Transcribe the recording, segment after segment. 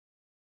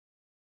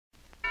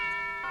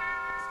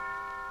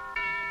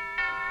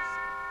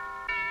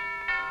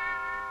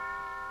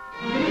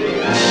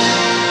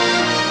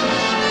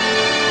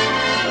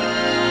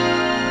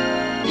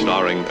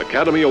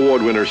Academy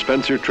Award winner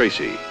Spencer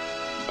Tracy,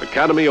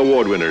 Academy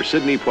Award winner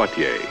Sidney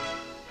Poitier,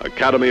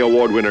 Academy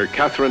Award winner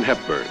Katharine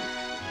Hepburn.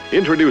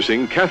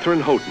 Introducing Katharine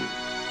Houghton.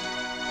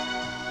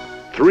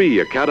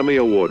 3 Academy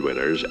Award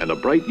winners and a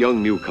bright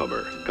young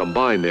newcomer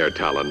combine their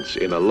talents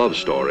in a love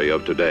story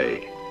of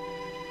today.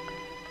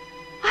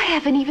 I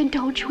haven't even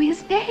told you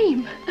his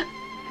name.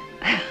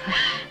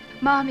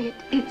 Mom,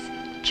 it's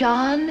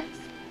John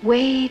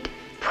Wade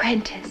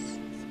Prentice.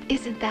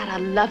 Isn't that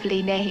a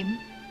lovely name?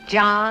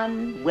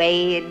 John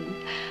Wade.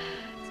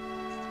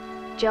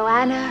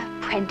 Joanna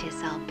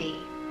Prentice I'll be.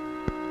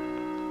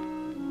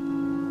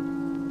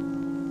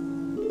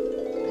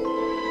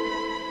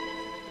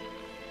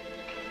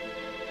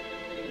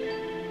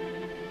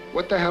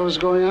 What the hell is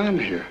going on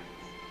here?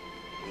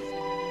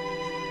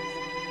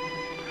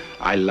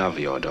 I love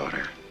your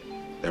daughter.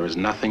 There is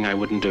nothing I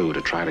wouldn't do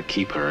to try to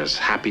keep her as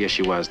happy as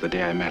she was the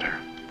day I met her.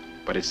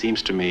 But it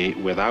seems to me,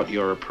 without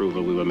your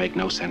approval, we will make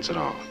no sense at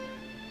all.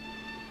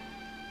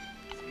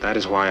 That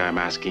is why I'm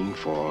asking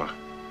for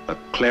the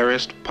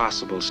clearest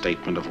possible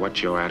statement of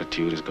what your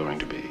attitude is going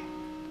to be.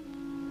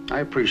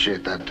 I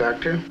appreciate that,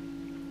 Doctor.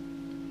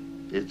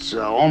 It's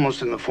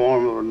almost in the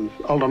form of an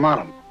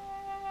ultimatum.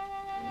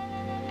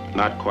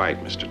 Not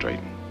quite, Mr.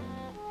 Drayton.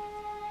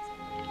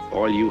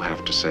 All you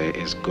have to say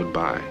is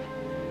goodbye.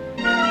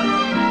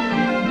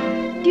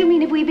 Do you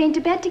mean if we've been to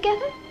bed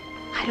together?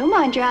 I don't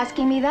mind your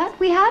asking me that.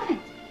 We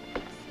haven't.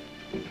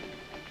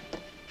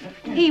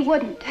 He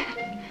wouldn't.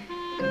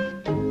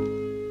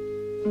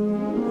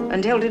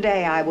 Until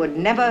today, I would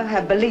never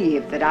have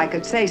believed that I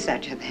could say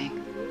such a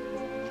thing.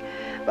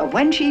 But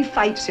when she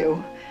fights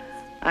you,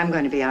 I'm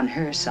going to be on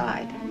her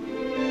side.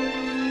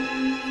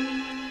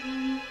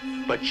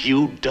 But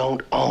you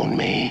don't own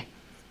me.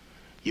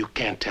 You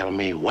can't tell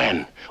me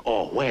when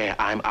or where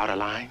I'm out of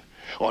line,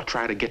 or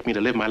try to get me to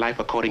live my life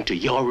according to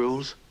your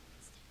rules.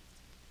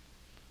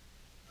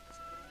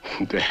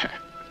 Dad,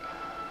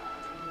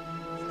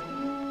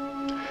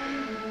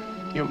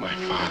 you're my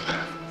father.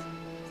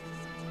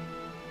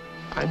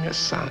 I'm your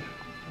son.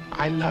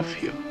 I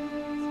love you.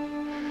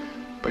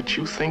 But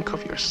you think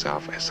of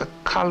yourself as a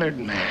colored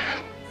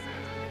man.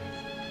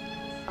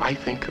 I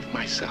think of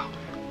myself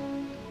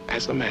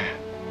as a man.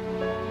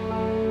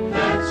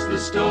 That's the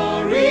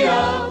story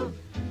of,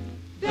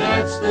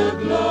 that's the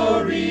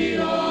glory